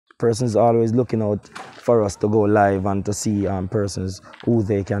Persons always looking out for us to go live and to see persons who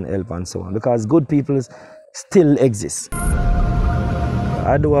they can help and so on, because good people still exist.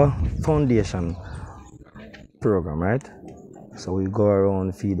 I do a foundation program, right? So we go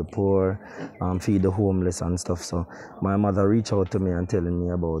around, feed the poor, feed the homeless and stuff. So my mother reached out to me and telling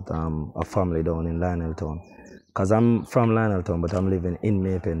me about a family down in Lionel Town. Because I'm from Lionel Town, but I'm living in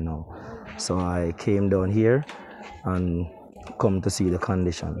Maypen now. So I came down here and come to see the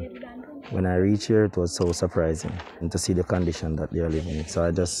condition. When I reached here, it was so surprising to see the condition that they're living in. So I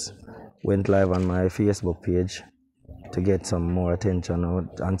just went live on my Facebook page to get some more attention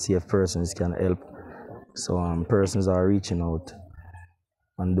out and see if persons can help. So persons are reaching out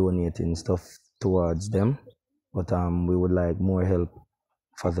and donating stuff towards them, but we would like more help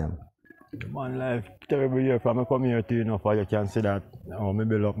for them. Man, life terrible year from my community, you know, for you can see that me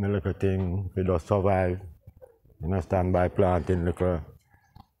build up my little thing, we just survive. You understand, by planting little,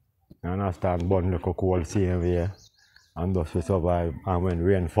 you understand, burn little coal same way, and thus we survive. And when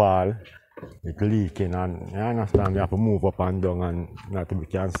rain fall, it's leaking, and you understand, we have to move up and down and not we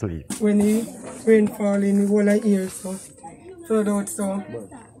can sleep. When the rain fall in the whole of year, so flood out, so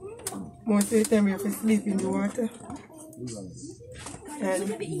most of the time we have to sleep in the water. And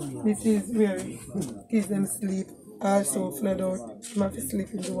this is where it gives them sleep. Also flood out, I have to sleep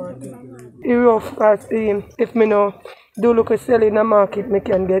in the water. It's rough because if me no do look at sell in the market, me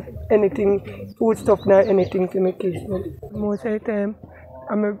can get anything, food stuff now, anything to my kids. But most of the time,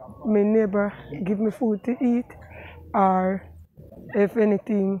 my neighbor give me food to eat, or if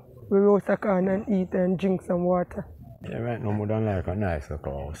anything, we roast a corn and eat and drink some water. Yeah, right now, I don't like a nice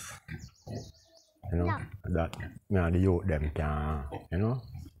house. You know, that me and the youth them can, you know,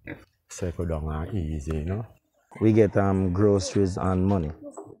 settle down and easy, you know. We get groceries and money.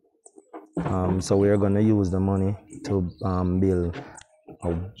 So we're gonna use the money to build.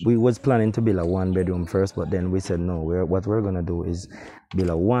 We was planning to build a 1-bedroom first, but then we said no. What we're gonna do is build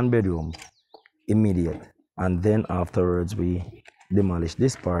a 1-bedroom immediate, and then afterwards we demolish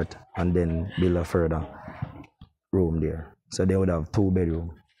this part and then build a further room there. So they would have 2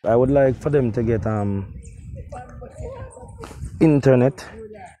 bedrooms. I would like for them to get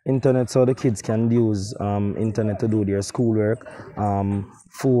internet so the kids can use internet to do their schoolwork,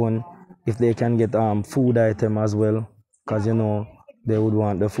 phone, if they can get food item as well, because you know they would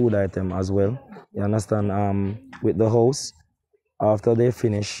want the food item as well. You understand? With the house, after they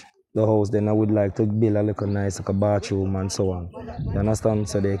finish the house, then I would like to build a little nice like a bathroom and so on. You understand?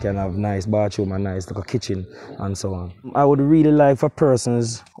 So they can have nice bathroom and nice like a kitchen and so on. I would really like for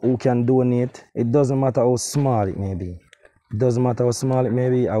persons who can donate. It doesn't matter how small it may be. It doesn't matter how small it may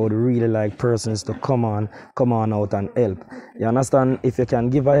be. I would really like persons to come on out and help. You understand? If you can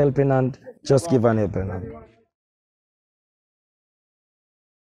give a helping hand, just give an helping hand.